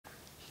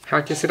How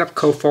to set up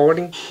call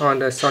forwarding on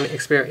the Sony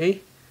Xperia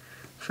E.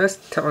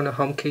 First, tap on the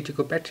home key to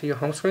go back to your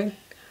home screen.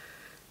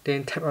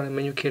 Then tap on the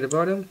menu key at the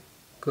bottom,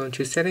 go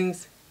into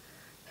settings.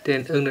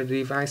 Then under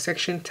the device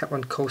section, tap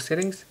on call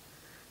settings.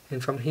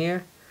 And from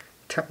here,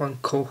 tap on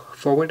call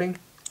forwarding.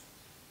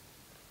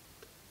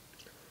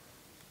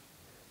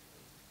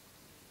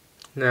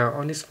 Now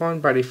on this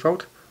phone, by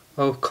default,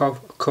 all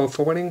call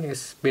forwarding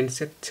has been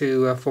set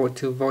to forward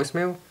to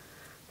voicemail.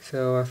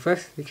 So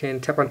first you can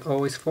tap on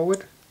always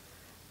forward,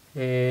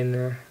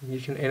 and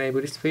you can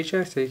enable this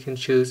feature, so you can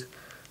choose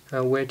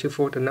where to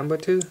forward the number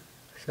to.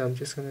 So I'm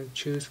just going to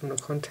choose from the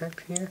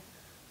contact here.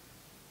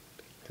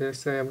 So let's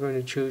say I'm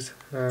going to choose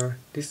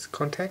this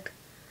contact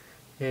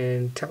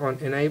and tap on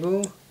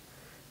enable,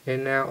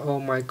 and now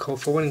all my call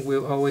forwarding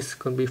will always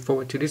going to be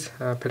forwarded to this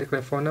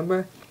particular phone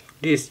number.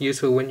 This is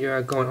useful when you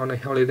are going on a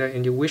holiday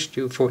and you wish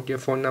to forward your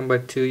phone number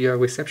to your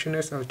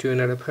receptionist or to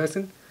another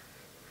person.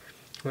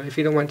 Well, if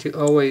you don't want to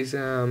always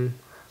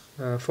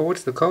forward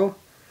the call,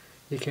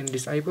 you can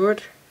disable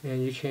it,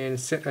 and you can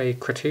set a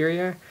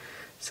criteria.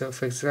 So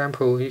for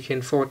example, you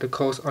can forward the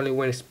calls only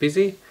when it's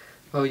busy,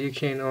 or you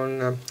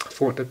can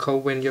forward the call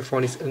when your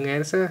phone is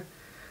unanswered,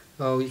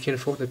 or you can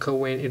forward the call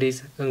when it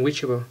is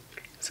unreachable.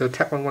 So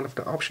tap on one of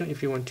the options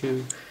if you want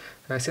to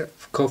set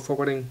call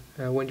forwarding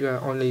when you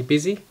are only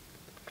busy.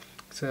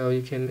 So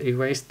you can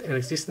erase an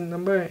existing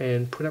number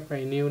and put up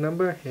a new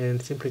number, and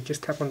simply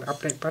just tap on the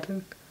update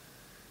button.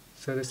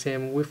 So the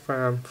same with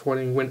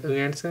forwarding when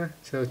unanswered.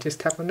 So just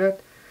tap on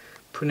that,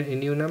 put in a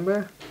new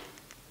number,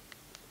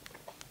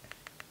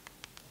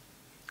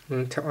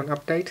 and tap on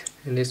update,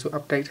 and this will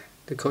update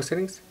the call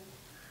settings.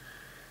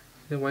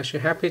 And once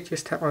you're happy,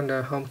 just tap on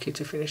the home key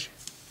to finish.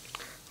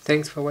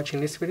 Thanks for watching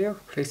this video.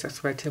 Please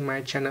subscribe to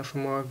my channel for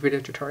more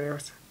video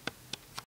tutorials.